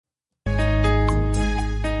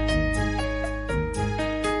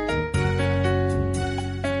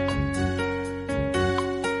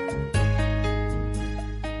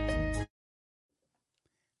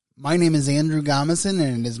My name is Andrew Gomison,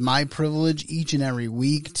 and it is my privilege each and every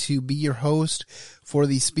week to be your host for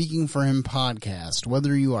the Speaking for Him podcast.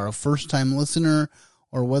 Whether you are a first-time listener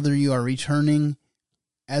or whether you are returning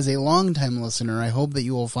as a long-time listener, I hope that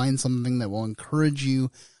you will find something that will encourage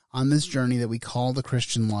you on this journey that we call the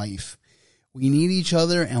Christian life. We need each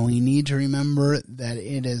other, and we need to remember that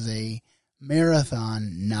it is a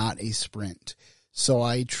marathon, not a sprint. So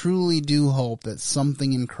I truly do hope that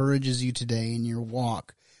something encourages you today in your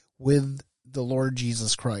walk with the Lord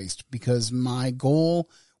Jesus Christ, because my goal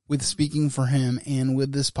with Speaking for Him and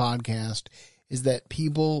with this podcast is that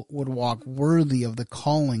people would walk worthy of the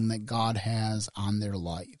calling that God has on their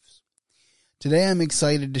lives. Today I'm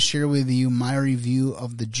excited to share with you my review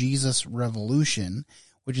of The Jesus Revolution,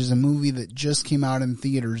 which is a movie that just came out in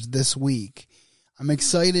theaters this week. I'm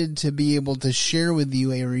excited to be able to share with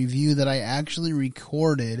you a review that I actually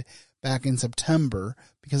recorded back in September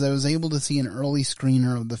because I was able to see an early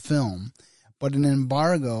screener of the film, but an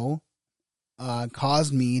embargo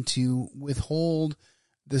caused me to withhold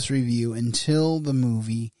this review until the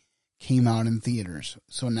movie came out in theaters.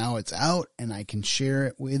 So now it's out and I can share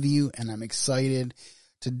it with you, and I'm excited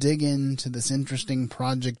to dig into this interesting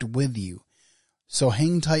project with you. So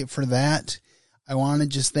hang tight for that. I want to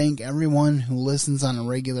just thank everyone who listens on a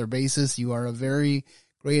regular basis. You are a very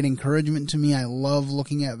great encouragement to me. I love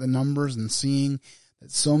looking at the numbers and seeing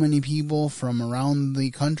that so many people from around the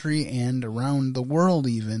country and around the world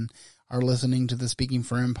even are listening to the Speaking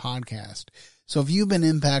for Him podcast. So if you've been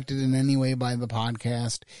impacted in any way by the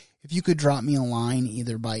podcast, if you could drop me a line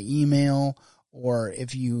either by email, or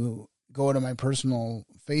if you go to my personal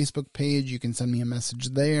Facebook page, you can send me a message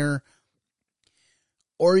there,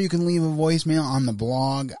 or you can leave a voicemail on the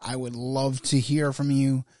blog. I would love to hear from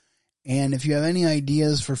you. And if you have any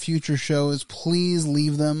ideas for future shows, please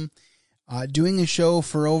leave them. Doing a show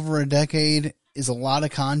for over a decade is a lot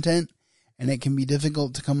of content, and it can be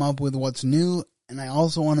difficult to come up with what's new. And I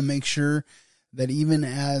also want to make sure that even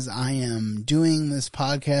as I am doing this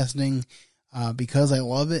podcasting, because I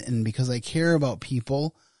love it and because I care about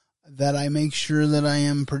people, that I make sure that I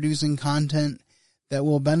am producing content that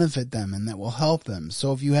will benefit them and that will help them.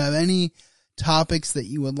 So if you have any topics that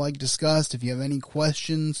you would like discussed, if you have any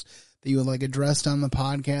questions that you would like addressed on the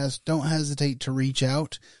podcast, don't hesitate to reach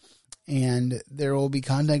out. And there will be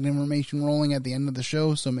contact information rolling at the end of the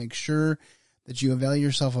show, so make sure that you avail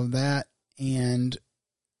yourself of that. And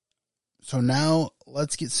so now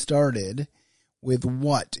let's get started with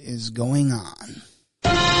what is going on.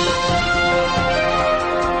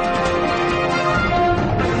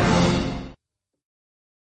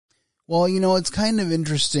 Well, you know, it's kind of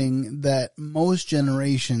interesting that most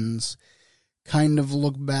generations kind of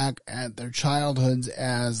look back at their childhoods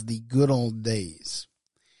as the good old days.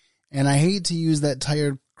 And I hate to use that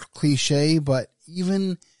tired cliche, but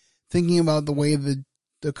even thinking about the way the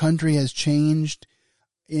country has changed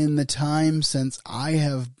in the time since I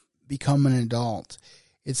have become an adult,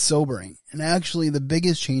 it's sobering. And actually, the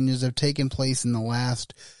biggest changes have taken place in the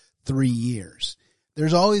last 3 years.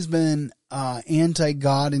 There's always been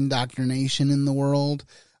anti-God indoctrination in the world,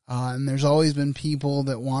 and there's always been people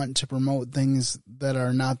that want to promote things that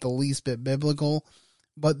are not the least bit biblical,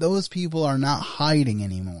 but those people are not hiding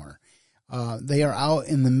anymore. They are out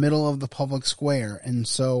in the middle of the public square, and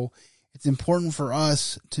so it's important for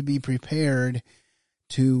us to be prepared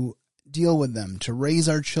to deal with them, to raise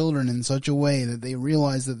our children in such a way that they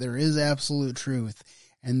realize that there is absolute truth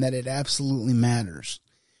and that it absolutely matters.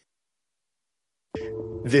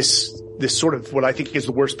 This sort of what I think is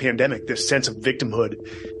the worst pandemic, this sense of victimhood,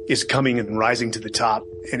 is coming and rising to the top,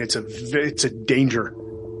 and it's a danger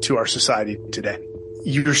to our society today.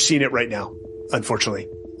 You're seeing it right now, unfortunately.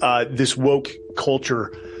 This woke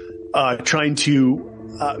culture trying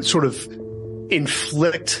to sort of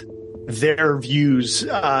inflict their views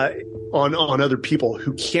on other people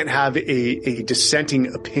who can't have a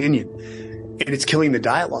dissenting opinion, and it's killing the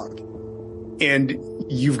dialogue. And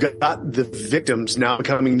you've got the victims now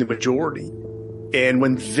becoming the majority. And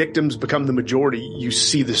when victims become the majority, you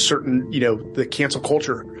see the certain, the cancel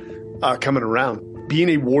culture coming around. Being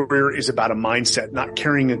a warrior is about a mindset, not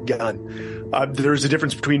carrying a gun. There's a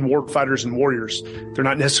difference between war fighters and warriors. They're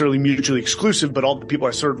not necessarily mutually exclusive, but all the people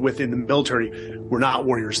I served with in the military were not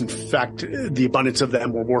warriors. In fact, the abundance of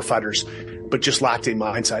them were war fighters, but just lacked a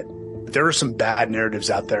mindset. There are some bad narratives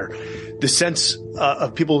out there. The sense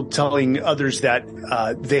of people telling others that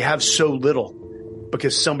they have so little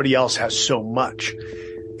because somebody else has so much.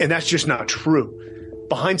 And that's just not true.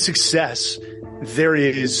 Behind success, there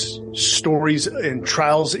is stories and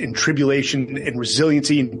trials and tribulation and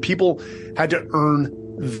resiliency, and people had to earn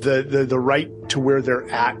the right to where they're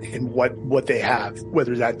at and what they have,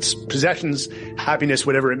 whether that's possessions, happiness,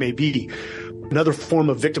 whatever it may be. Another form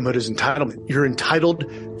of victimhood is entitlement. You're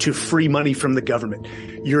entitled to free money from the government.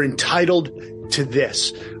 You're entitled to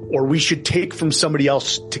this, or we should take from somebody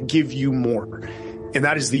else to give you more. And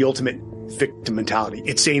that is the ultimate victim mentality.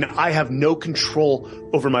 It's saying, I have no control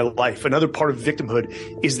over my life. Another part of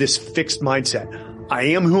victimhood is this fixed mindset. I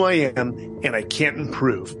am who I am and I can't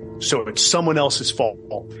improve. So it's someone else's fault.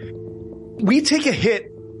 We take a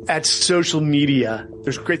hit at social media.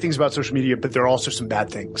 There's great things about social media, but there are also some bad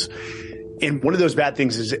things. And one of those bad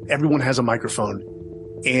things is everyone has a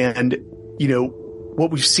microphone. And, what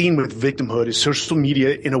we've seen with victimhood is social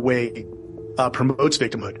media in a way promotes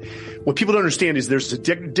victimhood. What people don't understand is there's a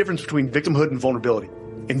difference between victimhood and vulnerability.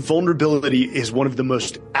 And vulnerability is one of the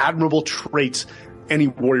most admirable traits any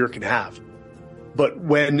warrior can have. But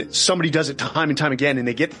when somebody does it time and time again and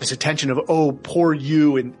they get this attention of, oh, poor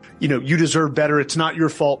you, and, you deserve better, it's not your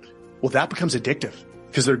fault. Well, that becomes addictive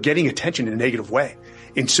because they're getting attention in a negative way.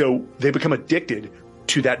 And so they become addicted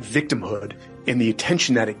to that victimhood and the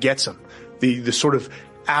attention that it gets them. The sort of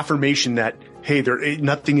affirmation that, hey,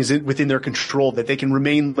 nothing is within their control, that they can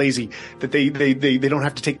remain lazy, that they don't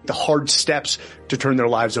have to take the hard steps to turn their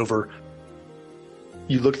lives over.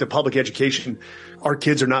 You look at the public education, our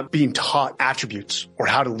kids are not being taught attributes or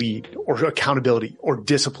how to lead or accountability or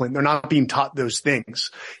discipline. They're not being taught those things.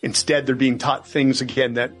 Instead, they're being taught things,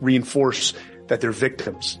 again, that reinforce that they're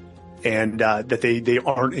victims and that they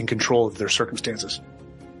aren't in control of their circumstances.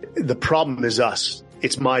 The problem is us.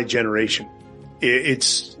 It's my generation.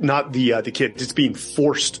 It's not the kids. It's being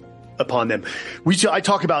forced upon them. I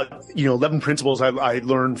talk about 11 principles I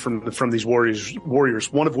learned from these warriors.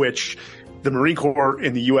 One of which the Marine Corps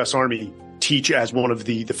and the U.S. Army teach as one of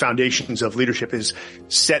the foundations of leadership is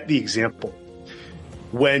set the example.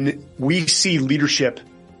 When we see leadership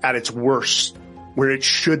at its worst, where it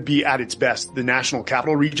should be at its best, the National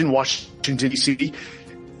Capital Region, Washington, D.C.,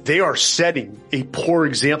 they are setting a poor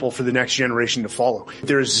example for the next generation to follow.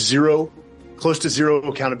 There is close to zero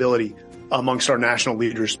accountability amongst our national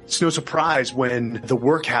leaders. It's no surprise when the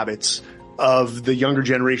work habits of the younger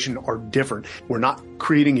generation are different. We're not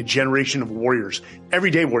creating a generation of warriors,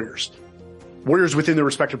 everyday warriors within their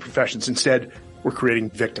respective professions. Instead, we're creating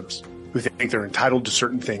victims who think they're entitled to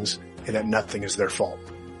certain things and that nothing is their fault.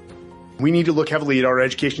 We need to look heavily at our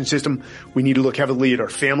education system. We need to look heavily at our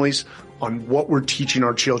families on what we're teaching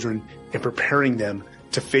our children and preparing them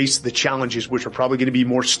to face the challenges, which are probably going to be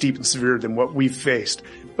more steep and severe than what we've faced,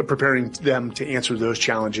 but preparing them to answer those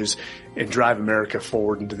challenges and drive America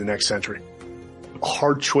forward into the next century.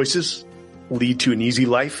 Hard choices lead to an easy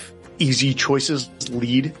life. Easy choices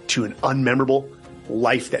lead to an unmemorable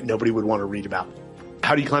life that nobody would want to read about.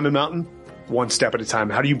 How do you climb a mountain? One step at a time.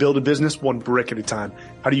 How do you build a business? One brick at a time.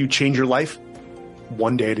 How do you change your life?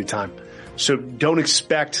 One day at a time. So don't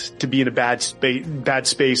expect to be in a bad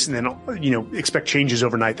space and then, expect changes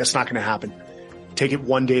overnight. That's not going to happen. Take it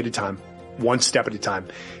one day at a time, one step at a time,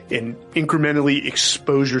 and incrementally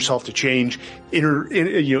expose yourself to change,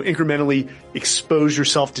 incrementally expose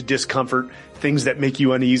yourself to discomfort, things that make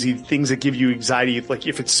you uneasy, things that give you anxiety, like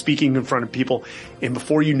if it's speaking in front of people. And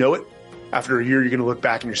before you know it, after a year, you're going to look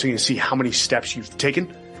back and you're going to see how many steps you've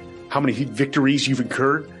taken, how many victories you've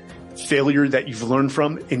incurred, failure that you've learned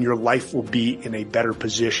from, and your life will be in a better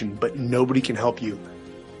position. But nobody can help you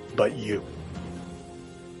but you.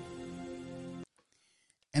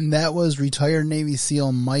 And that was retired Navy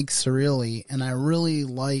SEAL Mike Sarraille, and I really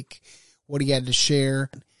like what he had to share.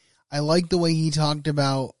 I like the way he talked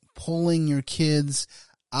about pulling your kids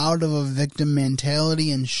out of a victim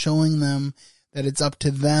mentality and showing them that it's up to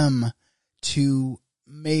them to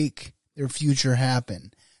make their future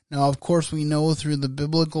happen. Now, of course, we know through the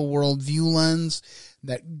biblical worldview lens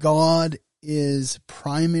that God is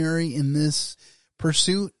primary in this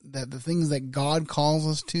pursuit, that the things that God calls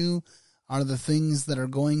us to are the things that are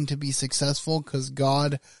going to be successful, because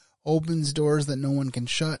God opens doors that no one can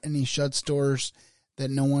shut, and he shuts doors that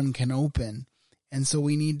no one can open. And so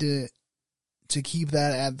we need to keep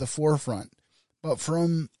that at the forefront. But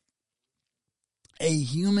from a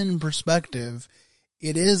human perspective,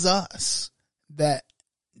 it is us that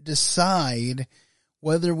decide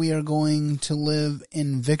whether we are going to live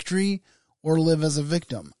in victory or live as a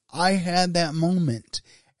victim. I had that moment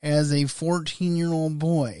as a 14-year-old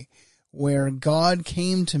boy where God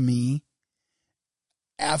came to me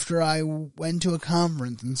after I went to a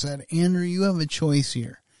conference and said, Andrew, you have a choice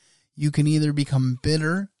here. You can either become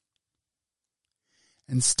bitter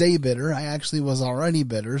and stay bitter. I actually was already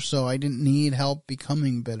bitter, so I didn't need help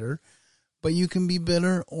becoming bitter. But you can be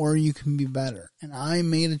bitter or you can be better. And I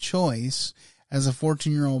made a choice as a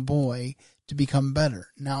 14-year-old boy to become better.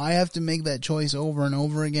 Now, I have to make that choice over and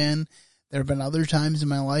over again. There have been other times in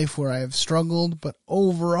my life where I have struggled, but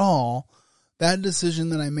overall, that decision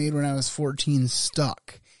that I made when I was 14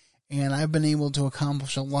 stuck. And I've been able to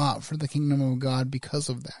accomplish a lot for the kingdom of God because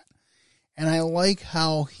of that. And I like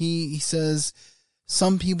how he says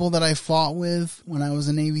some people that I fought with when I was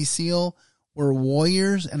a Navy SEAL were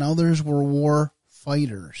warriors and others were war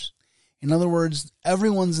fighters. In other words,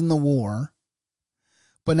 everyone's in the war,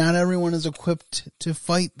 but not everyone is equipped to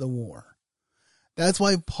fight the war. That's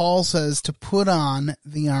why Paul says to put on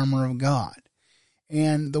the armor of God.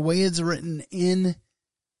 And the way it's written in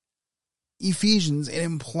Ephesians, it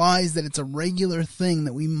implies that it's a regular thing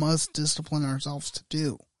that we must discipline ourselves to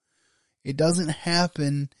do. It doesn't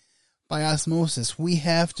happen by osmosis. We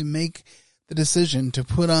have to make the decision to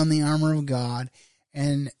put on the armor of God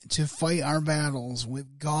and to fight our battles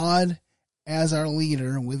with God as our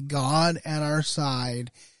leader, with God at our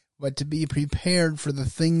side, but to be prepared for the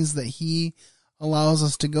things that He allows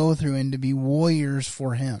us to go through and to be warriors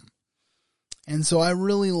for Him. And so I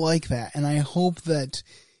really like that, and I hope that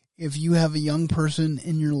if you have a young person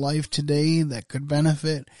in your life today that could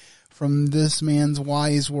benefit from this man's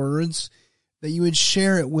wise words, that you would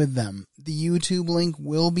share it with them. The YouTube link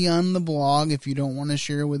will be on the blog if you don't want to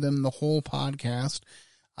share with them the whole podcast.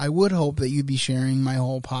 I would hope that you'd be sharing my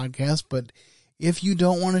whole podcast, but if you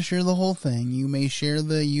don't want to share the whole thing, you may share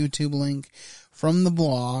the YouTube link from the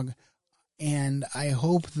blog, and I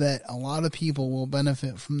hope that a lot of people will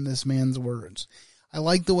benefit from this man's words. I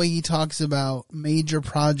like the way he talks about major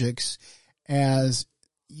projects as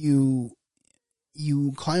you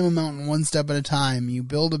climb a mountain one step at a time. You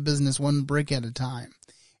build a business one brick at a time.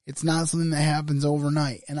 It's not something that happens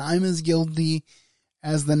overnight. And I'm as guilty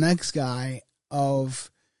as the next guy of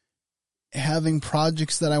having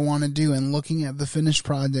projects that I want to do and looking at the finished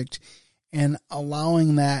project and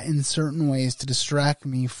allowing that in certain ways to distract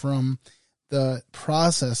me from the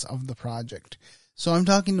process of the project. So I'm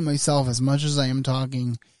talking to myself as much as I am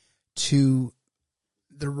talking to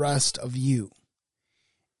the rest of you.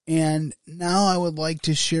 And now I would like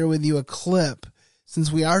to share with you a clip.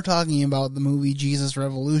 Since we are talking about the movie Jesus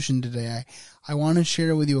Revolution today, I want to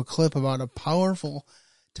share with you a clip about a powerful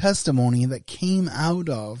testimony that came out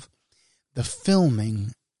of the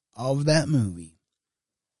filming of that movie.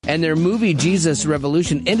 And their movie, Jesus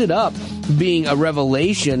Revolution, ended up being a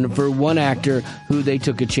revelation for one actor who they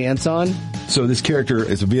took a chance on. So this character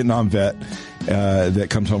is a Vietnam vet that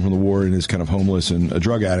comes home from the war and is kind of homeless and a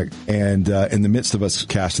drug addict. And in the midst of us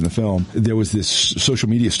casting the film, there was this social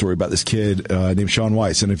media story about this kid named Shaun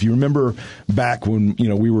Weiss. And if you remember back when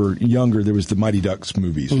we were younger, there was the Mighty Ducks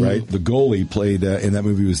movies, right? The goalie played in that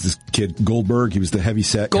movie was this kid Goldberg. He was the heavy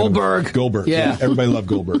set Goldberg. Goldberg. Yeah. Everybody loved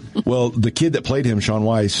Goldberg. Well, the kid that played him, Shaun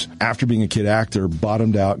Weiss, after being a kid actor,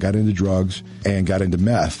 bottomed out, got into drugs, and got into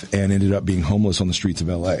meth, and ended up being homeless on the streets of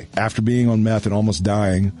L.A. After being on meth and almost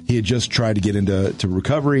dying, he had just tried to get into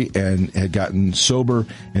recovery and had gotten sober,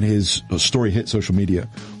 and his story hit social media.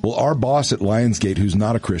 Well, our boss at Lionsgate, who's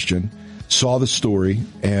not a Christian, saw the story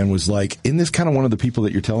and was like, isn't this kind of one of the people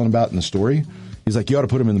that you're telling about in the story? He's like, you ought to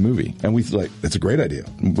put him in the movie. And we like, that's a great idea.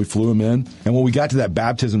 We flew him in. And when we got to that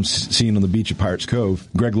baptism scene on the beach at Pirates Cove,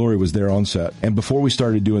 Greg Laurie was there on set. And before we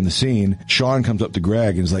started doing the scene, Sean comes up to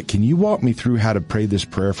Greg and is like, can you walk me through how to pray this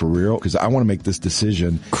prayer for real? Because I want to make this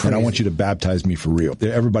decision and I want you to baptize me for real.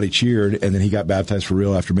 Everybody cheered, and then he got baptized for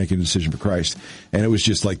real after making a decision for Christ. And it was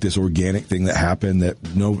just like this organic thing that happened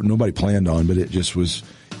that nobody planned on, but it just was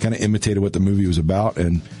kind of imitated what the movie was about.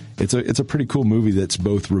 And it's a pretty cool movie that's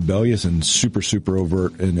both rebellious and super, super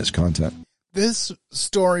overt in its content. This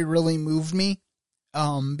story really moved me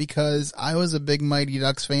because I was a big Mighty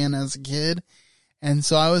Ducks fan as a kid. And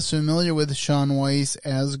so I was familiar with Shaun Weiss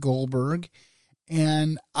as Goldberg.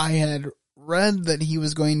 And I had read that he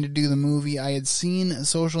was going to do the movie. I had seen a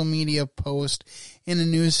social media post in a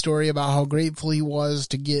news story about how grateful he was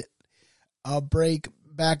to get a break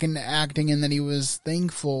back into acting and that he was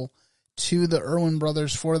thankful to the Irwin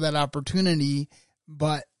brothers for that opportunity.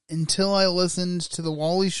 But until I listened to the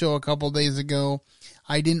Wally Show a couple days ago,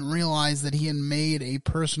 I didn't realize that he had made a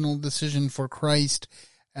personal decision for Christ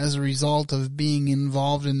as a result of being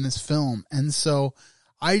involved in this film. And so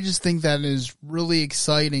I just think that is really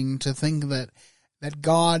exciting to think that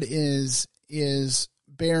God is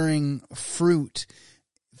bearing fruit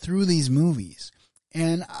through these movies.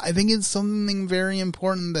 And I think it's something very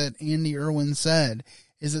important that Andy Irwin said,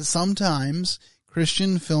 is that sometimes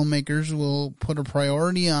Christian filmmakers will put a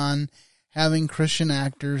priority on having Christian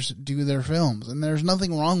actors do their films. And there's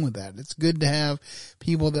nothing wrong with that. It's good to have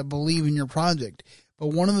people that believe in your project. But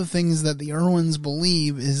one of the things that the Irwins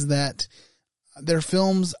believe is that their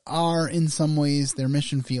films are in some ways their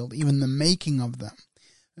mission field, even the making of them.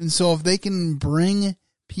 And so if they can bring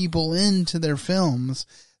people into their films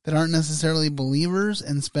that aren't necessarily believers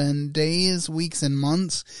and spend days, weeks, and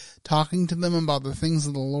months talking to them about the things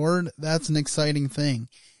of the Lord, that's an exciting thing.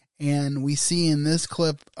 And we see in this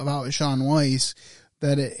clip about Sean Weiss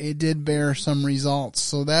that it did bear some results.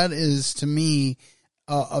 So that is, to me,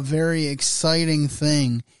 a very exciting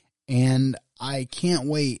thing. And I can't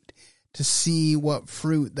wait to see what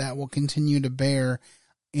fruit that will continue to bear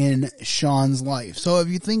in Sean's life. So if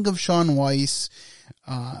you think of Sean Weiss,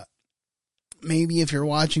 maybe if you're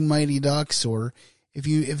watching Mighty Ducks, or if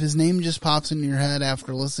his name just pops in your head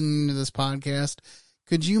after listening to this podcast,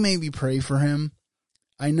 could you maybe pray for him?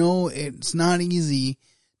 I know it's not easy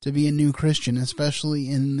to be a new Christian, especially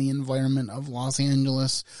in the environment of Los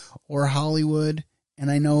Angeles or Hollywood.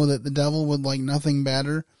 And I know that the devil would like nothing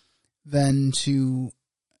better than to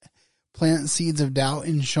plant seeds of doubt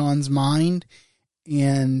in Sean's mind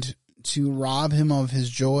and to rob him of his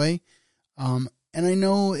joy. And I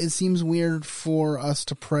know it seems weird for us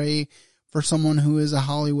to pray for someone who is a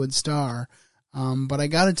Hollywood star. But I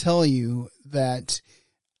got to tell you that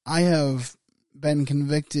I have been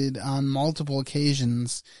convicted on multiple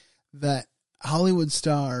occasions that Hollywood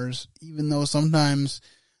stars, even though sometimes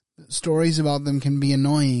stories about them can be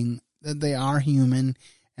annoying, that they are human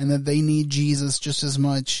and that they need Jesus just as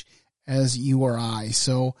much as you or I.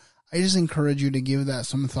 So I just encourage you to give that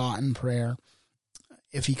some thought and prayer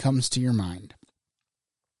if he comes to your mind.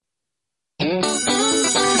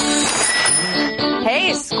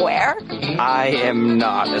 Hey, Square. I am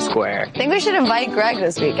not a square. I think we should invite Greg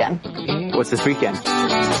this weekend. What's this weekend?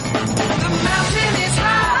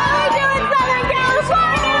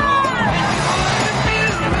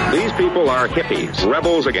 These people are hippies,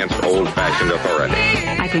 rebels against old-fashioned authority.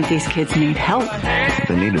 I think these kids need help. What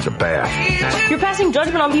they need is a bath. You're passing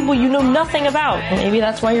judgment on people you know nothing about. Maybe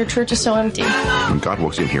that's why your church is so empty. When God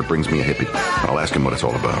walks in here, brings me a hippie, I'll ask him what it's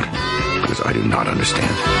all about. Because I do not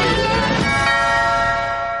understand.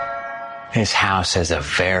 This house has a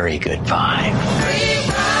very good vibe.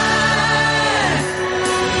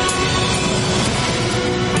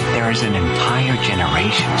 There is an entire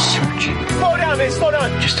generation searching. Slow down, man, slow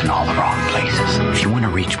down. Just in all the wrong places. If you want to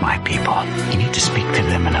reach my people, you need to speak to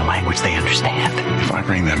them in a language they understand. If I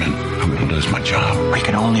bring them in, I'm going to lose my job. We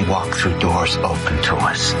can only walk through doors open to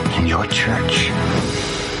us. In your church,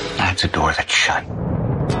 that's a door that's shut.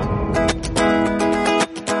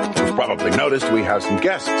 You've probably noticed we have some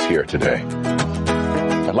guests here today.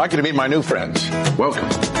 I'd like you to meet my new friends. Welcome.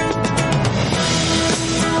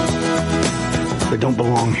 They don't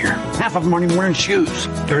belong here. Half of them aren't even wearing shoes.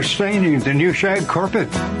 They're staining the new shag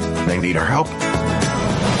carpet. They need our help.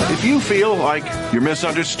 If you feel like you're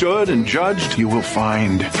misunderstood and judged, you will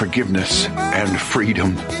find forgiveness and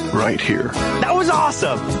freedom right here. That was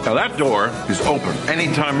awesome. Now that door is open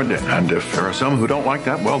any time of day. And if there are some who don't like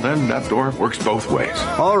that, well then that door works both ways.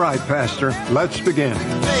 All right, Pastor, let's begin.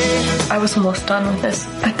 I was almost done with this,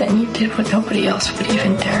 but then you did what nobody else would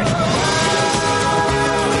even dare.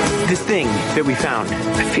 This thing that we found,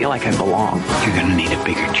 I feel like I belong. You're going to need a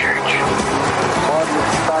bigger church.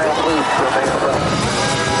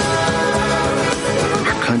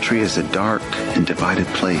 Our country is a dark and divided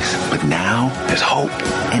place, but now there's hope,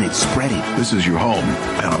 and it's spreading. This is your home,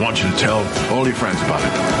 and I want you to tell all your friends about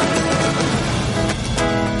it.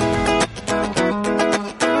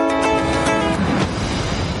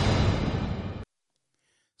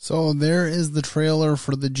 So there is the trailer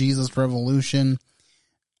for the Jesus Revolution.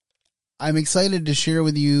 I'm excited to share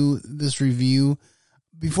with you this review.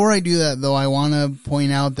 Before I do that, though, I want to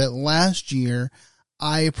point out that last year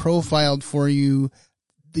I profiled for you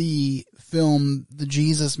the film The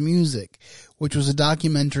Jesus Music, which was a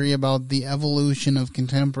documentary about the evolution of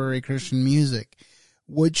contemporary Christian music,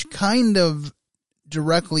 which kind of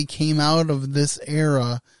directly came out of this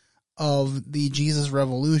era of the Jesus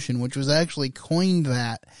Revolution, which was actually coined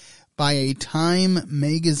that by a Time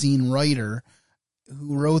magazine writer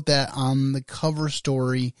who wrote that on the cover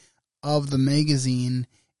story of the magazine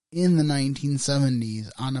in the 1970s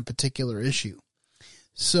on a particular issue.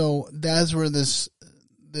 So that's where this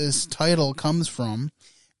title comes from.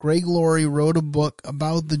 Greg Laurie wrote a book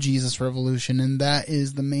about the Jesus Revolution, and that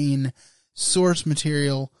is the main source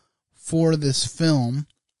material for this film.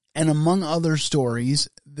 And among other stories,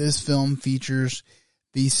 this film features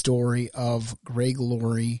the story of Greg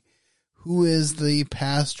Laurie, who is the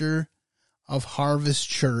pastor of Harvest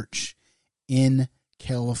Church in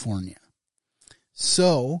California.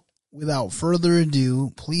 So, without further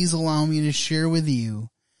ado, please allow me to share with you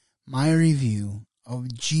my review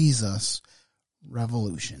of Jesus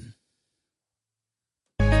Revolution.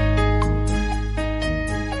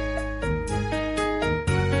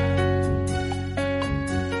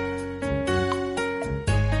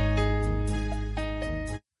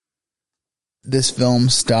 this film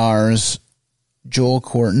stars Joel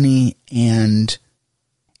Courtney and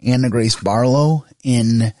Anna Grace Barlow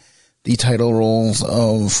in the title roles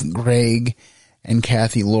of Greg and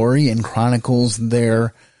Kathy Laurie, and chronicles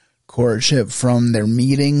their courtship from their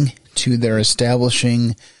meeting to their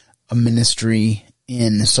establishing a ministry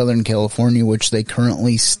in Southern California, which they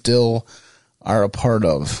currently still are a part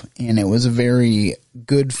of. And it was a very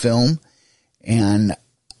good film, and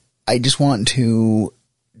I just want to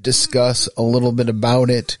discuss a little bit about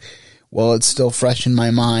it while it's still fresh in my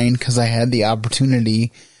mind, because I had the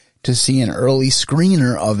opportunity to see an early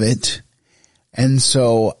screener of it. And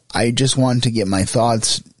so I just want to get my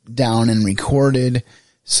thoughts down and recorded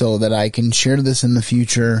so that I can share this in the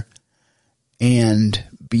future and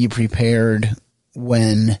be prepared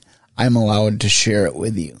when I'm allowed to share it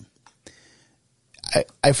with you.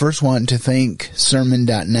 I first want to thank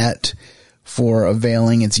sermon.net for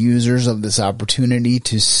availing its users of this opportunity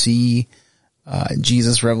to see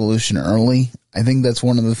Jesus Revolution early. I think that's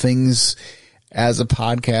one of the things as a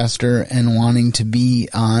podcaster and wanting to be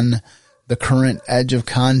on the current edge of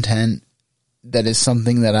content, that is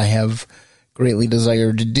something that I have greatly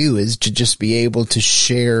desired to do, is to just be able to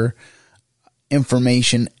share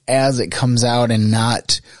information as it comes out and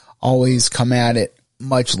not always come at it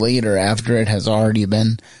much later after it has already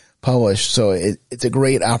been published. So it's a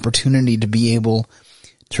great opportunity to be able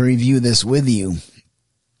to review this with you.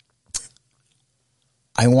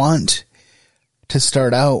 I want to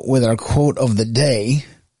start out with our quote of the day.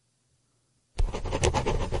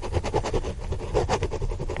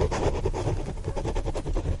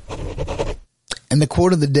 And the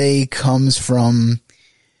quote of the day comes from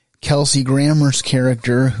Kelsey Grammer's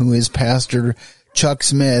character, who is Pastor Chuck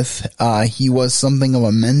Smith. He was something of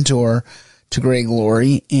a mentor to Greg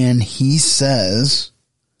Laurie, and he says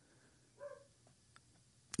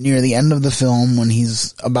near the end of the film, when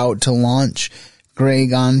he's about to launch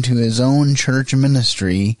Greg onto his own church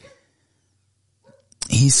ministry,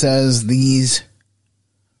 he says these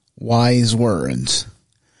wise words: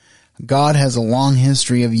 God has a long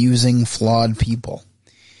history of using flawed people.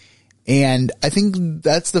 And I think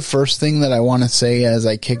that's the first thing that I want to say as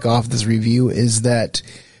I kick off this review, is that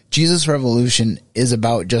Jesus Revolution is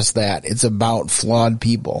about just that. It's about flawed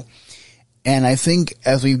people. And I think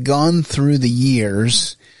as we've gone through the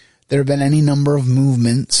years, there have been any number of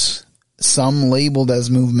movements, some labeled as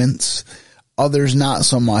movements, others not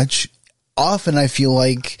so much. Often I feel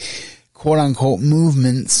like quote-unquote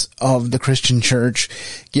movements of the Christian church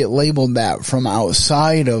get labeled that from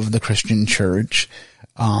outside of the Christian church.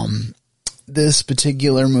 This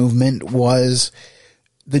particular movement was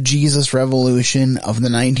the Jesus Revolution of the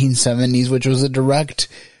 1970s, which was a direct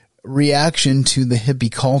reaction to the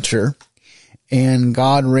hippie culture. And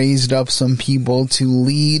God raised up some people to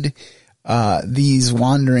lead these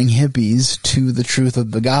wandering hippies to the truth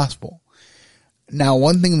of the gospel. Now,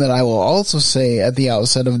 one thing that I will also say at the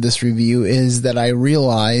outset of this review is that I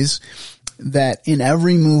realize that in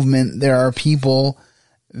every movement there are people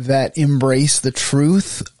that embrace the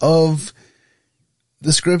truth of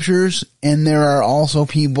the scriptures, and there are also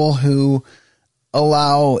people who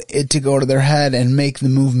allow it to go to their head and make the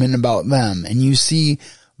movement about them. And you see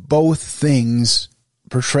both things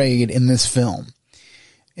portrayed in this film.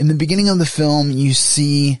 In the beginning of the film, you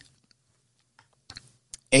see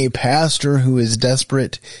a pastor who is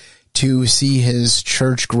desperate to see his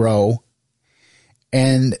church grow.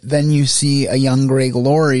 And then you see a young Greg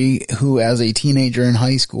Laurie who, as a teenager in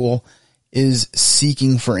high school, is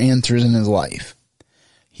seeking for answers in his life.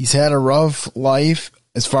 He's had a rough life.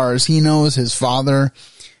 As far as he knows, his father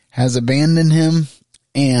has abandoned him,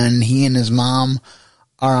 and he and his mom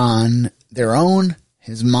are on their own.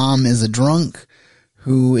 His mom is a drunk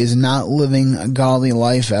who is not living a godly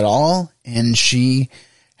life at all, and she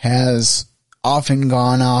has often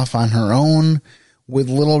gone off on her own with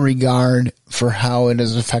little regard for how it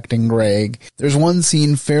is affecting Greg. There's one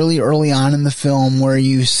scene fairly early on in the film where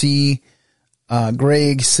you see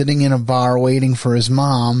Greg sitting in a bar waiting for his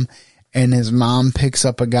mom, and his mom picks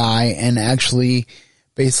up a guy and actually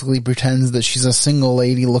basically pretends that she's a single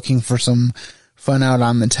lady looking for some fun out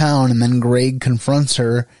on the town. And then Greg confronts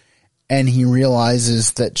her, and he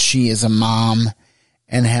realizes that she is a mom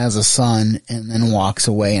and has a son, and then walks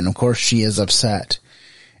away. And of course she is upset.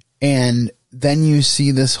 And then you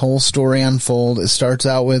see this whole story unfold. It starts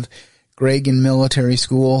out with Greg in military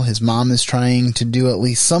school. His mom is trying to do at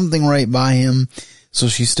least something right by him, so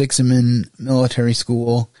she sticks him in military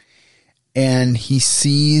school. And he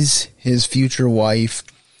sees his future wife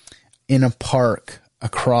in a park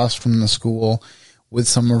across from the school with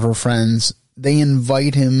some of her friends. They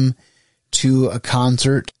invite him to a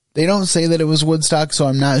concert, they don't say that it was Woodstock, so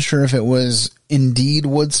I'm not sure if it was indeed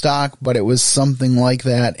Woodstock, but it was something like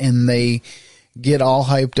that, and they get all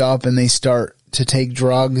hyped up and they start to take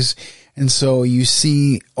drugs. And so you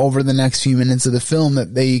see over the next few minutes of the film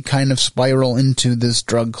that they kind of spiral into this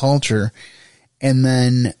drug culture. And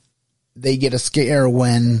then they get a scare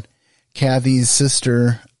when Kathy's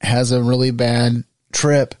sister has a really bad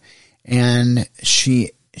trip, and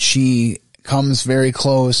she comes very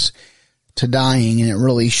close to dying, and it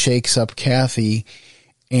really shakes up Kathy,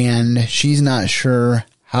 and she's not sure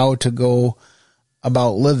how to go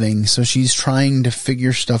about living. So she's trying to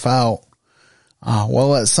figure stuff out.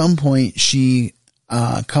 Well, at some point she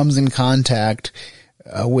comes in contact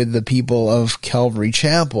with the people of Calvary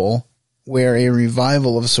Chapel, where a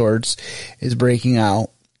revival of sorts is breaking out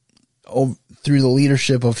through the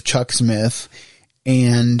leadership of Chuck Smith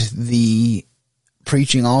and the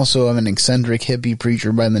preaching also of an eccentric hippie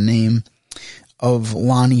preacher by the name of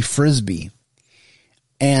Lonnie Frisbee.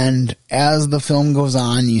 And as the film goes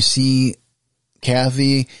on, you see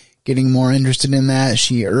Kathy getting more interested in that.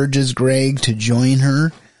 She urges Greg to join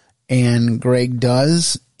her, and Greg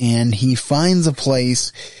does, and he finds a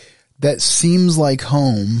place that seems like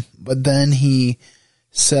home, but then he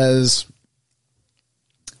says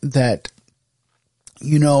that,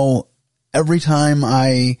 you know, every time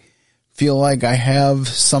I feel like I have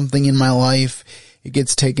something in my life, it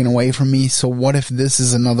gets taken away from me. So what if this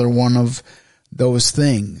is another one of those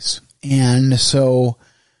things? And so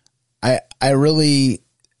I really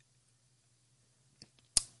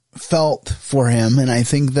felt for him, and I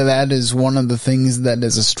think that is one of the things that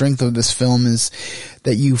is a strength of this film, is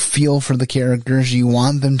that you feel for the characters. You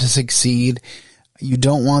want them to succeed. You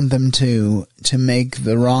don't want them to make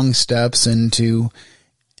the wrong steps and to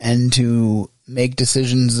make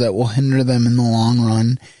decisions that will hinder them in the long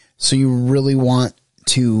run. So you really want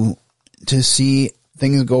to see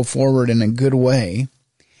things go forward in a good way.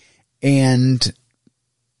 And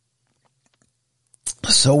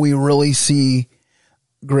so we really see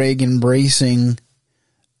Greg embracing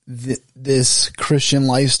this Christian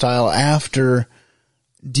lifestyle after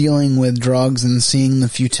dealing with drugs and seeing the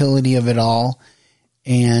futility of it all.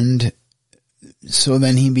 And so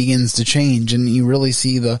then he begins to change, and you really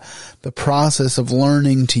see the process of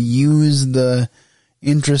learning to use the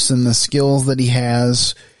interests and the skills that he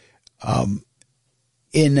has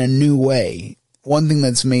in a new way. One thing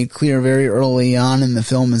that's made clear very early on in the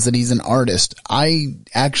film is that he's an artist. I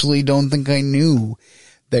actually don't think I knew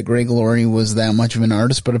that Greg Laurie was that much of an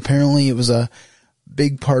artist, but apparently it was a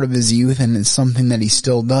big part of his youth, and it's something that he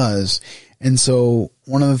still does. And so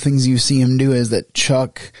one of the things you see him do is that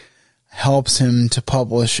Chuck helps him to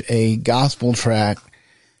publish a gospel tract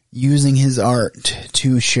using his art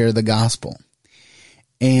to share the gospel.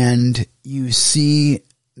 And you see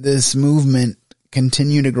this movement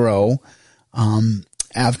continue to grow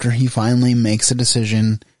after he finally makes a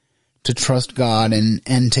decision to trust God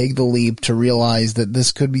and take the leap to realize that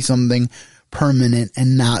this could be something permanent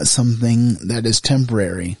and not something that is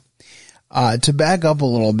temporary. To back up a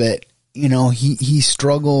little bit, you know, he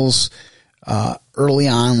struggles early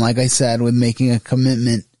on, like I said, with making a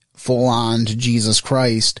commitment full on to Jesus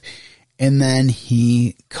Christ. And then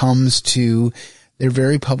he comes to their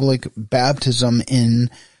very public baptism in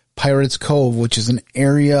Pirates Cove, which is an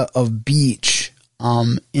area of beach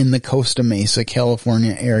in the Costa Mesa,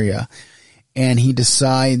 California area. And he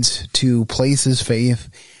decides to place his faith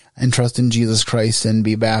and trust in Jesus Christ and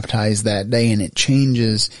be baptized that day, and it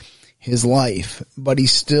changes his life. But he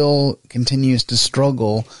still continues to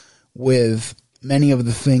struggle with many of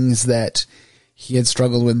the things that he had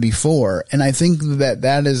struggled with before. And I think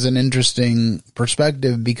that is an interesting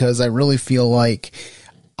perspective, because I really feel like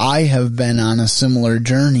I have been on a similar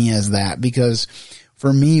journey as that, because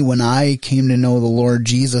for me, when I came to know the Lord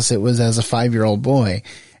Jesus, it was as a 5-year-old boy.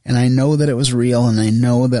 And I know that it was real, and I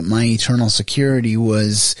know that my eternal security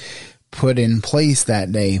was put in place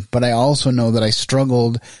that day. But I also know that I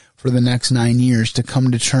struggled for the next 9 years to come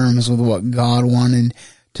to terms with what God wanted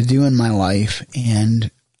to do in my life. And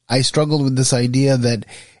I struggled with this idea that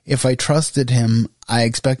if I trusted him, I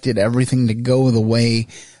expected everything to go the way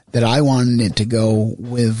that I wanted it to go,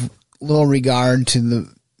 with little regard to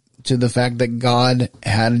the fact that God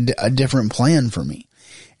had a different plan for me,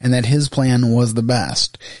 and that his plan was the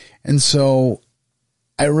best. And so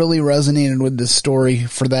I really resonated with this story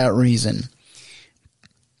for that reason.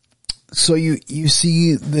 So you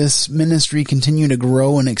see this ministry continue to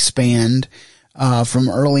grow and expand from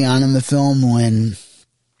early on in the film, when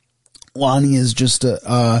Lonnie is just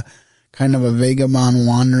a kind of a vagabond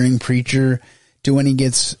wandering preacher, to when he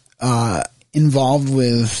gets involved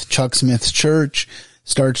with Chuck Smith's church,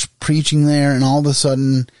 starts preaching there, and all of a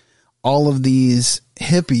sudden all of these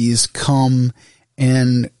hippies come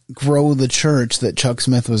and grow the church that Chuck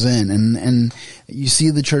Smith was in. And you see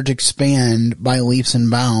the church expand by leaps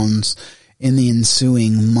and bounds in the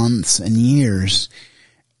ensuing months and years.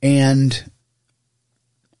 And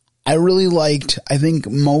I really liked, I think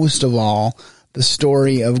most of all, the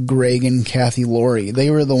story of Greg and Kathy Laurie. They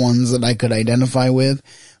were the ones that I could identify with.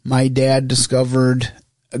 My dad discovered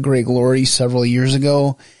Greg Laurie several years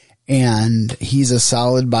ago, and he's a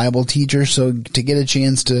solid Bible teacher. So to get a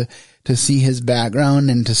chance to see his background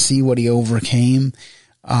and to see what he overcame,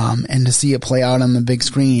 and to see it play out on the big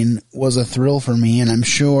screen was a thrill for me. And I'm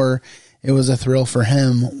sure it was a thrill for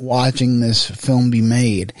him watching this film be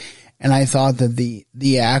made. And I thought that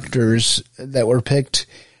the actors that were picked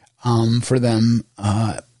for them,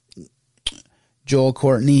 Joel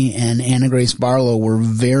Courtney and Anna Grace Barlow, were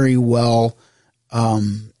very well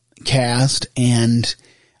cast, and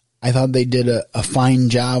I thought they did a fine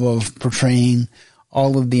job of portraying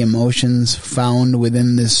all of the emotions found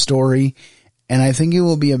within this story, and I think it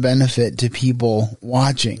will be a benefit to people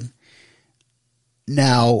watching.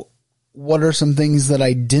 Now, what are some things that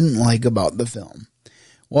I didn't like about the film?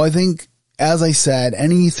 Well, I think, as I said,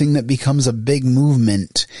 anything that becomes a big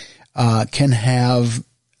movement can have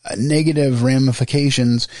negative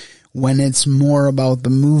ramifications when it's more about the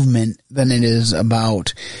movement than it is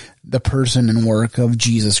about the person and work of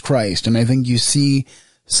Jesus Christ. And I think you see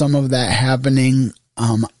some of that happening.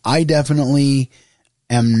 I definitely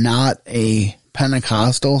am not a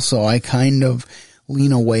Pentecostal, so I kind of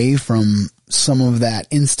lean away from some of that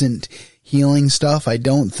instant healing stuff. I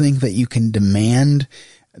don't think that you can demand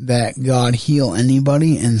that God heal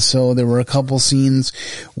anybody. And so there were a couple scenes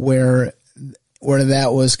where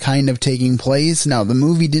that was kind of taking place. Now, the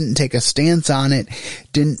movie didn't take a stance on it,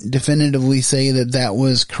 didn't definitively say that that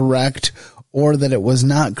was correct or that it was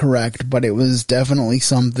not correct, but it was definitely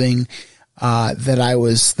something that I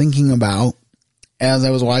was thinking about as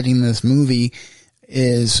I was watching this movie,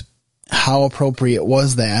 is how appropriate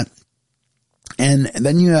was that. And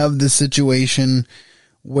then you have this situation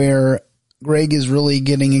where Greg is really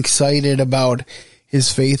getting excited about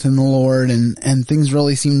his faith in the Lord, and things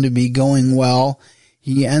really seem to be going well.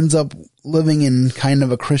 He ends up living in kind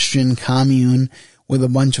of a Christian commune with a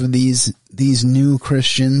bunch of these new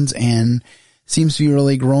Christians, and seems to be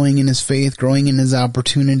really growing in his faith, growing in his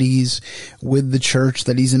opportunities with the church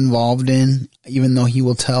that he's involved in, even though he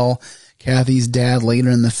will tell Kathy's dad later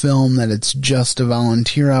in the film that it's just a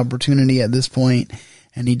volunteer opportunity at this point,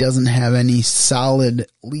 and he doesn't have any solid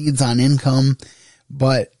leads on income,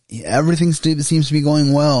 but everything seems to be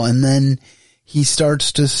going well. And then he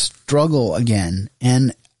starts to struggle again.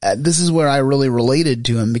 And this is where I really related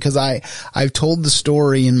to him, because I've told the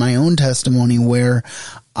story in my own testimony where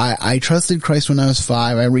I trusted Christ when I was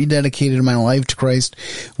 5. I rededicated my life to Christ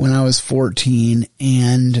when I was 14.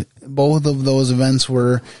 And both of those events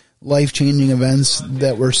were life-changing events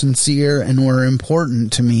that were sincere and were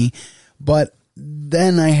important to me. But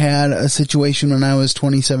then I had a situation when I was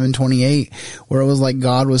 27, 28, where it was like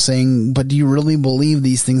God was saying, but do you really believe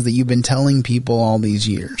these things that you've been telling people all these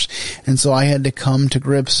years? And so I had to come to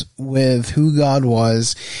grips with who God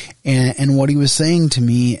was and what he was saying to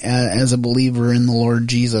me as a believer in the Lord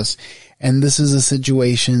Jesus. And this is a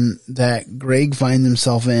situation that Greg finds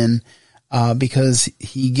himself in, because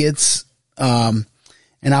he gets an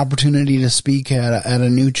opportunity to speak at a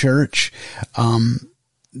new church,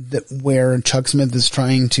 where Chuck Smith is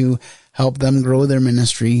trying to help them grow their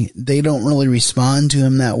ministry. They don't really respond to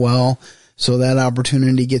him that well, so that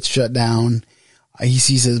opportunity gets shut down. He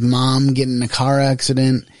sees his mom get in a car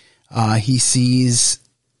accident. He sees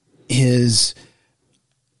his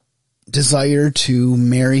desire to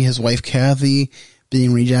marry his wife Kathy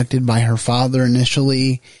being rejected by her father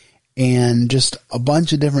initially, and just a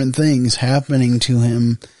bunch of different things happening to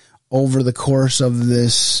him over the course of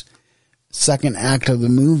this second act of the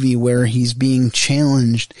movie, where he's being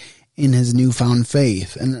challenged in his newfound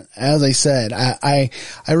faith. And as I said, I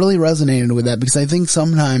really resonated with that, because I think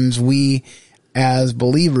sometimes we as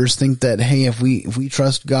believers think that, hey, if we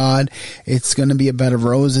trust God, it's going to be a bed of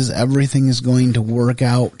roses. Everything is going to work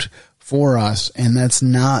out for us. And that's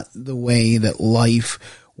not the way that life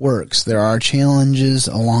works. There are challenges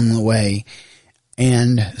along the way.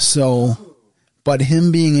 And so, but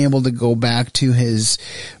him being able to go back to his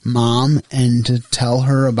mom and to tell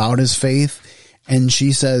her about his faith, and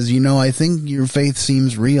she says, I think your faith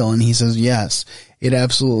seems real. And he says, yes, it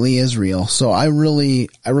absolutely is real. So I really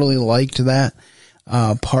liked that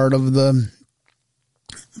part of the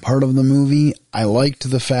movie. I liked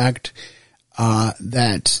the fact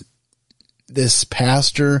that this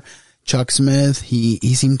pastor Chuck Smith. He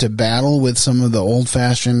seemed to battle with some of the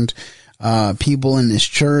old-fashioned people in his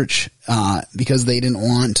church because they didn't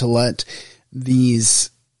want to let these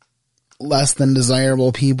less than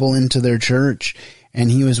desirable people into their church,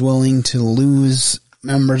 and he was willing to lose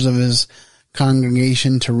members of his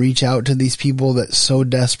congregation to reach out to these people that so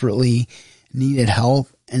desperately needed help.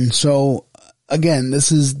 And so, again,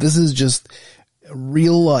 this is just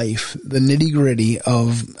real life, the nitty-gritty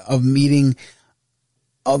of meeting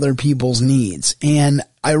other people's needs. And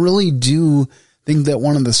I really do think that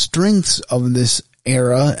one of the strengths of this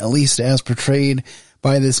era, at least as portrayed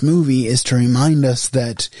by this movie, is to remind us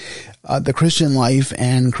that the Christian life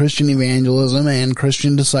and Christian evangelism and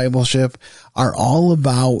Christian discipleship are all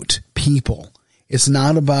about people. It's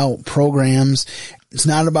not about programs. It's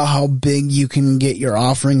not about how big you can get your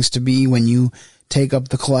offerings to be when you take up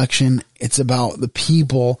the collection. It's about the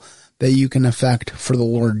people that you can affect for the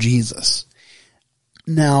Lord Jesus.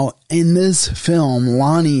 Now, in this film,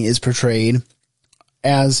 Lonnie is portrayed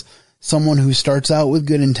as someone who starts out with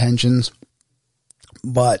good intentions,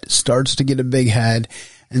 but starts to get a big head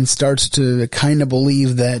and starts to kind of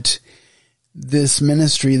believe that this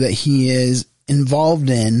ministry that he is involved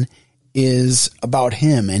in is about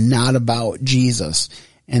him and not about Jesus.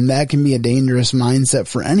 And that can be a dangerous mindset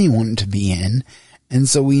for anyone to be in. And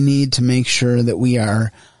so we need to make sure that we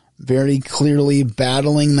are very clearly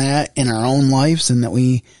battling that in our own lives, and that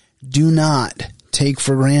we do not take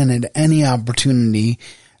for granted any opportunity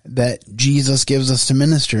that Jesus gives us to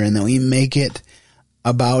minister, and that we make it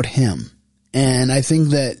about him. And I think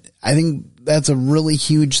that's a really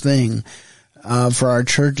huge thing for our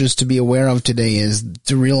churches to be aware of today, is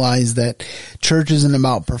to realize that church isn't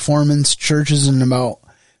about performance. Church isn't about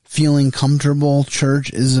feeling comfortable.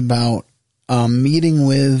 Church is about meeting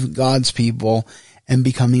with God's people and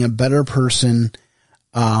becoming a better person,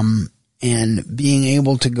 and being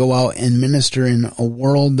able to go out and minister in a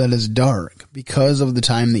world that is dark because of the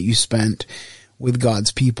time that you spent with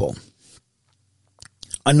God's people.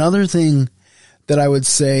 Another thing that I would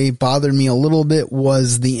say bothered me a little bit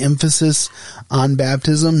was the emphasis on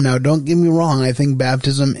baptism. Now, don't get me wrong. I think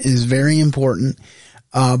baptism is very important.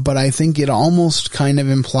 But I think it almost kind of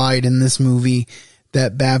implied in this movie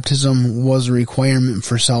that baptism was a requirement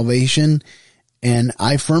for salvation. And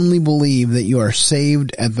I firmly believe that you are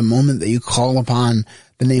saved at the moment that you call upon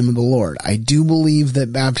the name of the Lord. I do believe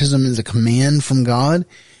that baptism is a command from God,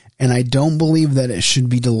 and I don't believe that it should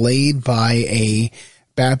be delayed by a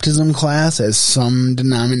baptism class, as some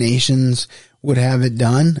denominations would have it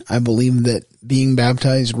done. I believe that being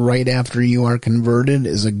baptized right after you are converted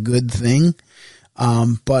is a good thing.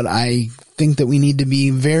 But I think that we need to be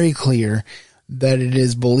very clear that it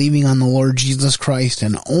is believing on the Lord Jesus Christ,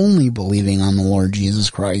 and only believing on the Lord Jesus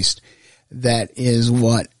Christ, that is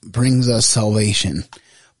what brings us salvation.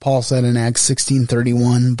 Paul said in Acts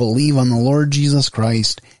 16:31, "Believe on the Lord Jesus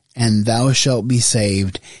Christ, and thou shalt be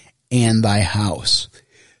saved, and thy house."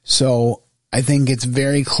 So I think it's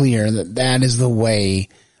very clear that that is the way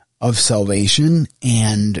of salvation,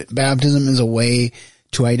 and baptism is a way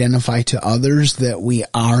to identify to others that we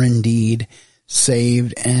are indeed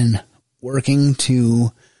saved and working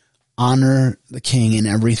to honor the King in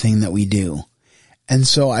everything that we do. And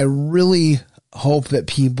so I really hope that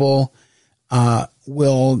people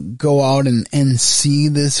will go out and see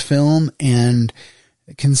this film and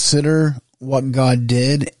consider what God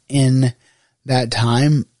did in that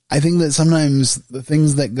time. I think that sometimes the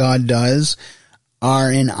things that God does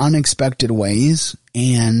are in unexpected ways,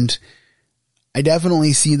 and I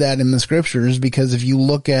definitely see that in the scriptures, because if you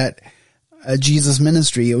look at Jesus'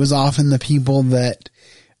 ministry, it was often the people that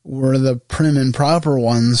were the prim and proper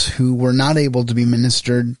ones who were not able to be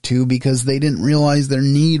ministered to because they didn't realize their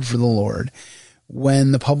need for the Lord.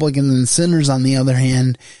 When the publicans and sinners, on the other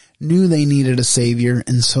hand, knew they needed a Savior,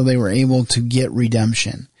 and so they were able to get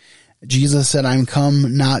redemption. Jesus said, "I'm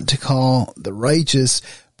come not to call the righteous,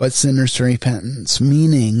 but sinners to repentance,"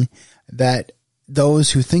 meaning that those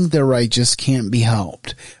who think they're righteous can't be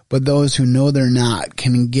helped, but those who know they're not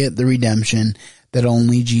can get the redemption that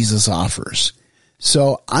only Jesus offers.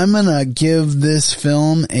 So I'm going to give this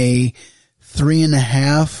film a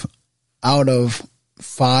 3.5 out of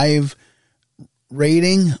 5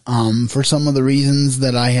 rating, for some of the reasons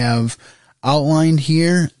that I have outlined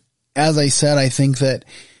here. As I said, I think that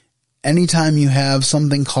anytime you have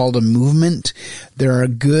something called a movement, there are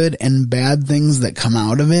good and bad things that come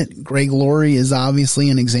out of it. Greg Laurie is obviously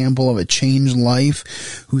an example of a changed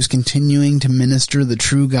life who's continuing to minister the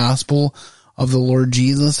true gospel of the Lord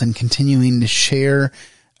Jesus and continuing to share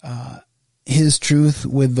his truth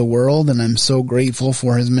with the world. And I'm so grateful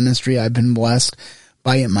for his ministry. I've been blessed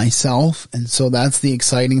by it myself. And so that's the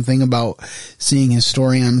exciting thing about seeing his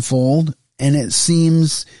story unfold. And it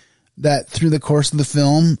seems that through the course of the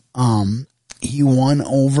film, he won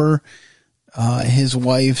over his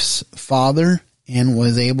wife's father and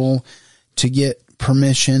was able to get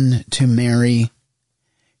permission to marry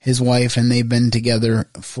his wife, and they've been together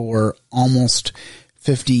for almost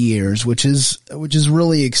 50 years, which is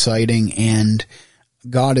really exciting, and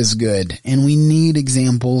God is good. And we need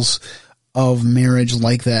examples of marriage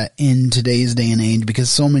like that in today's day and age, because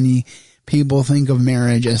so many people think of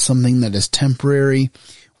marriage as something that is temporary,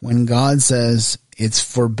 when God says it's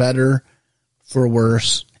for better, for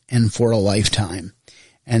worse, and for a lifetime.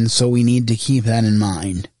 And so we need to keep that in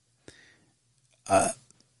mind.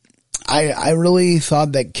 I really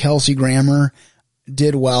thought that Kelsey Grammer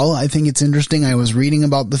did well. I think it's interesting. I was reading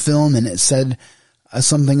about the film and it said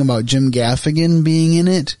something about Jim Gaffigan being in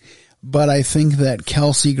it, but I think that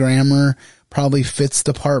Kelsey Grammer probably fits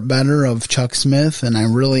the part better of Chuck Smith, and I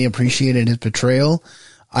really appreciated his portrayal.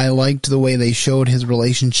 I liked the way they showed his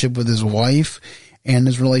relationship with his wife and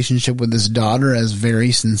his relationship with his daughter as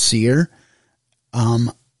very sincere.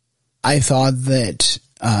 I thought that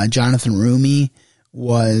Jonathan Roumie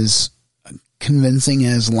was convincing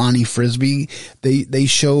as Lonnie Frisbee. They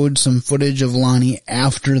showed some footage of Lonnie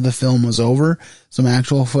after the film was over, some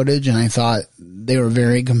actual footage, and I thought they were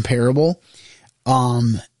very comparable.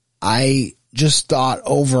 I just thought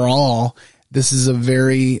overall this is a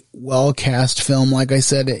very well cast film. Like I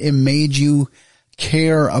said, it made you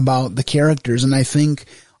care about the characters, and I think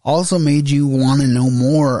also made you want to know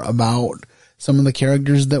more about some of the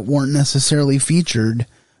characters that weren't necessarily featured,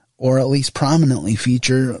 or at least prominently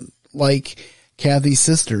featured, like Kathy's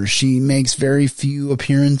sister. She makes very few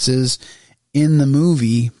appearances in the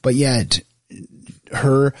movie, but yet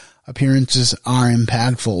her appearances are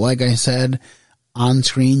impactful. Like I said, on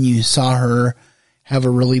screen you saw her have a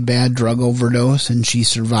really bad drug overdose and she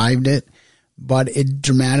survived it, but it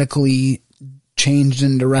dramatically changed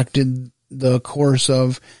and directed the course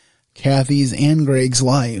of Kathy's and Greg's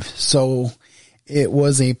life. So it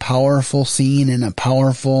was a powerful scene and a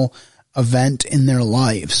powerful event in their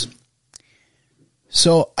lives.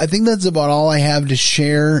 So I think that's about all I have to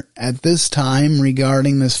share at this time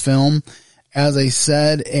regarding this film. As I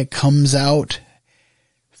said, it comes out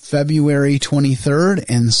February 23rd,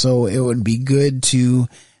 and so it would be good to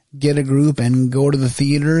get a group and go to the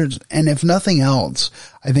theaters. And if nothing else,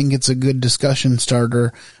 I think it's a good discussion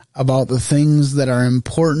starter about the things that are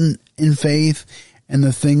important in faith and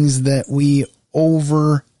the things that we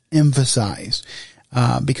overemphasize.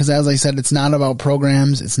 Because as I said, it's not about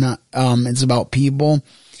programs. It's not, it's about people.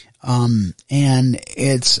 And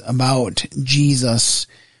it's about Jesus,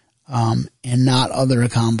 and not other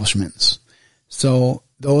accomplishments. So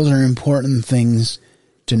those are important things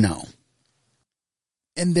to know.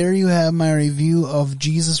 And there you have my review of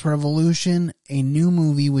Jesus Revolution, a new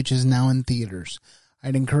movie which is now in theaters.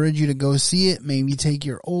 I'd encourage you to go see it. Maybe take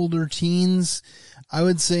your older teens, I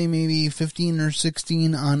would say maybe 15 or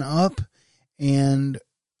 16 on up, and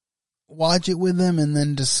watch it with them and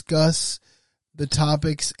then discuss the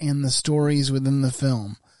topics and the stories within the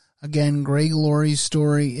film. Again, Greg Laurie's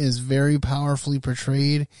story is very powerfully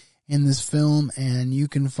portrayed in this film, and you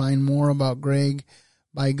can find more about Greg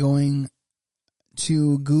by going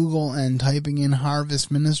to Google and typing in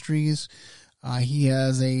Harvest Ministries. He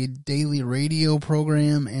has a daily radio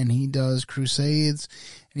program and he does crusades,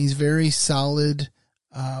 and he's very solid,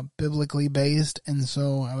 biblically based, and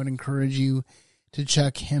so I would encourage you to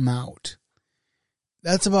check him out.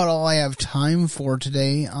 That's about all I have time for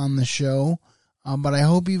today on the show, but I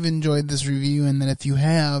hope you've enjoyed this review, and that if you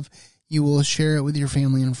have, you will share it with your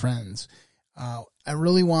family and friends. I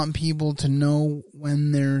really want people to know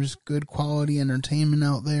when there's good quality entertainment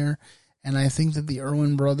out there, and I think that the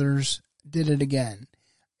Irwin brothers did it again.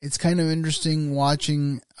 It's kind of interesting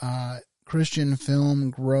watching Christian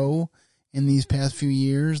film grow in these past few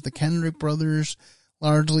years. The Kendrick brothers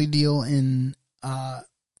largely deal in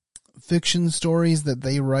fiction stories that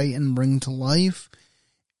they write and bring to life,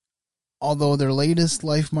 although their latest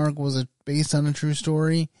Life Mark was based on a true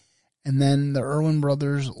story. And then the Irwin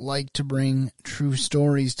brothers like to bring true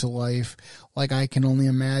stories to life, like I Can Only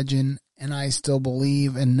Imagine, and I Still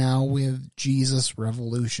Believe, and now with Jesus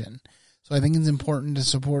Revolution. So I think it's important to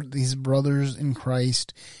support these brothers in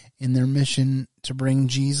Christ in their mission to bring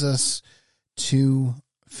Jesus to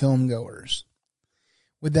filmgoers.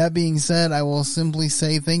 With that being said, I will simply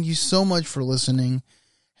say thank you so much for listening.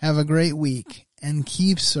 Have a great week, and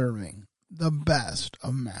keep serving the best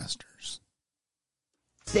of masters.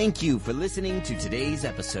 Thank you for listening to today's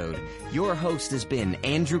episode. Your host has been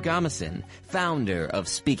Andrew Gomison, founder of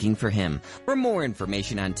Speaking for Him. For more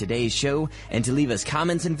information on today's show and to leave us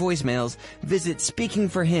comments and voicemails, visit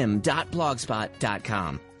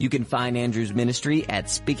speakingforhim.blogspot.com. You can find Andrew's ministry at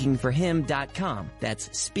speakingforhim.com.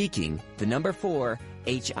 That's speaking, the number 4,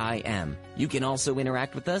 HIM. You can also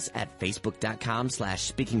interact with us at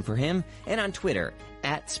facebook.com/speakingforhim and on Twitter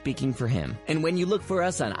 @speakingforhim. And when you look for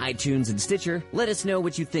us on iTunes and Stitcher, let us know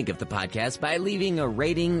what you think of the podcast by leaving a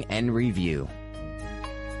rating and review.